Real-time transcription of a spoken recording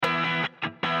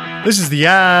This is the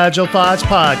Agile Thoughts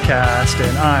Podcast,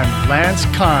 and I'm Lance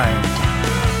Kind.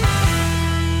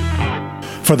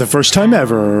 For the first time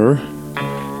ever,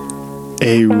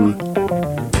 a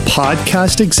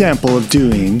podcast example of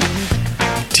doing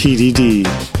TDD.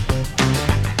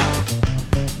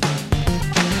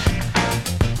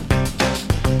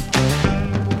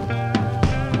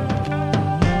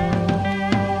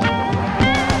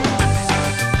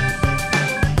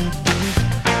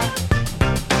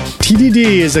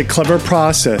 TDD is a clever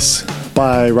process.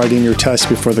 By writing your test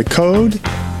before the code,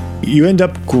 you end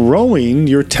up growing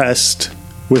your test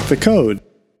with the code.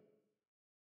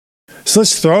 So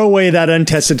let's throw away that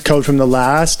untested code from the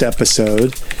last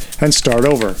episode and start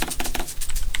over.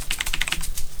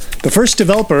 The first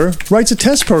developer writes a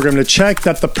test program to check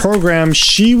that the program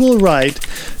she will write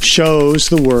shows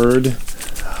the word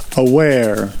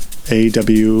aware,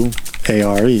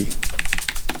 A-W-A-R-E.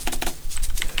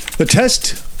 The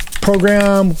test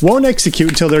program won't execute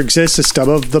until there exists a stub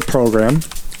of the program,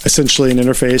 essentially an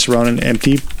interface around an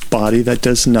empty body that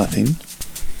does nothing.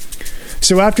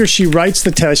 So after she writes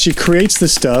the test, she creates the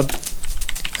stub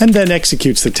and then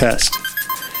executes the test.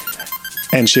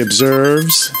 And she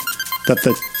observes that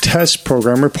the test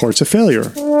program reports a failure.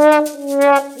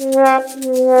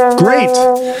 Great!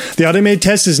 The automated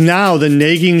test is now the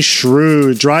nagging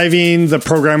shrew, driving the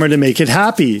programmer to make it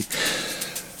happy.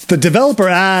 The developer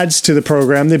adds to the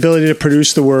program the ability to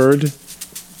produce the word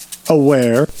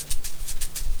aware,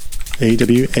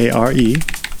 A-W-A-R-E,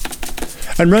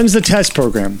 and runs the test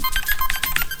program.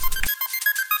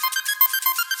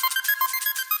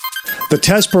 The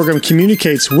test program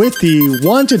communicates with the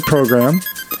wanted program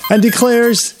and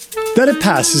declares that it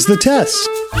passes the test.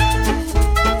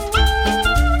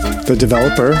 The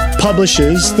developer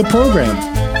publishes the program.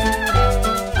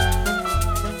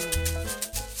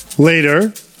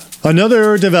 Later,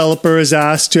 another developer is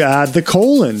asked to add the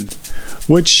colon,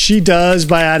 which she does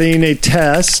by adding a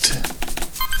test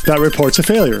that reports a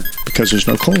failure because there's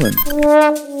no colon. If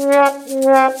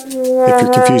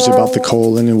you're confused about the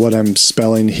colon and what I'm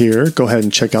spelling here, go ahead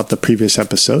and check out the previous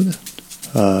episode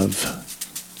of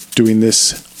doing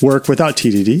this work without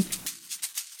TDD.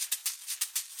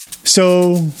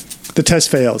 So the test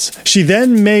fails. She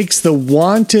then makes the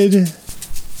wanted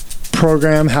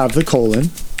program have the colon.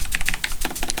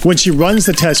 When she runs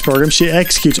the test program, she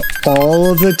executes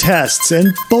all of the tests,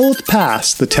 and both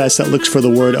pass: the test that looks for the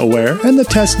word aware and the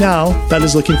test now that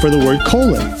is looking for the word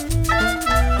colon.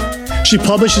 She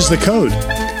publishes the code.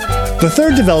 The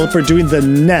third developer doing the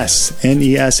NESS,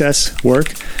 N-E-S-S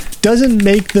work, doesn't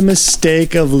make the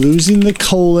mistake of losing the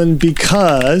colon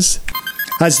because,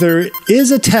 as there is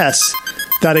a test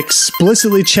that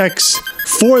explicitly checks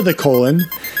for the colon,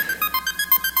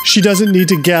 she doesn't need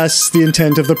to guess the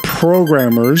intent of the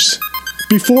programmers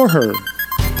before her.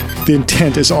 The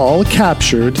intent is all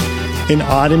captured in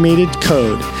automated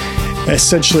code,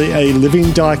 essentially a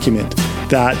living document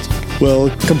that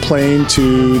will complain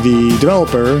to the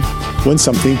developer when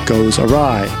something goes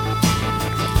awry.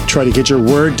 Try to get your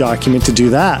Word document to do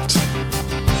that.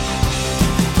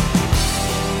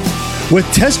 With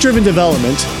test-driven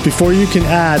development, before you can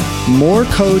add more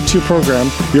code to a program,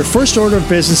 your first order of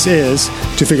business is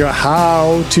to figure out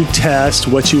how to test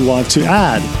what you want to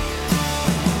add.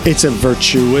 It's a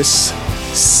virtuous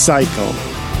cycle.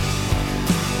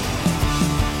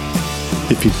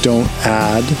 If you don't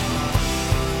add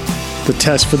the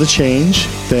test for the change,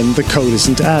 then the code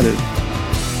isn't added.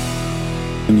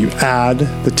 When you add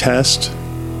the test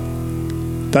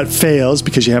that fails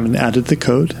because you haven't added the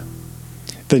code,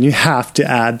 then you have to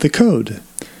add the code.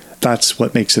 That's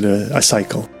what makes it a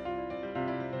cycle.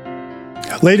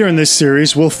 Later in this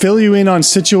series, we'll fill you in on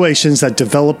situations that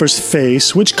developers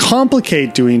face which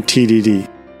complicate doing TDD.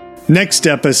 Next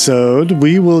episode,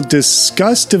 we will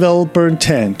discuss developer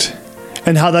intent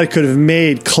and how that could have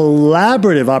made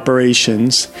collaborative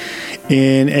operations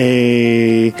in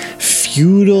a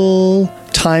feudal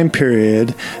time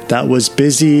period that was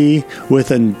busy with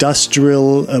a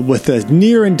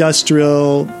near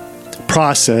industrial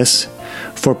process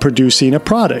for producing a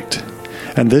product.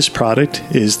 And this product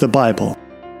is the Bible.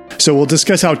 So we'll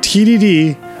discuss how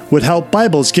TDD would help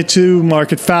Bibles get to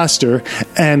market faster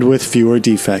and with fewer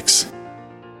defects.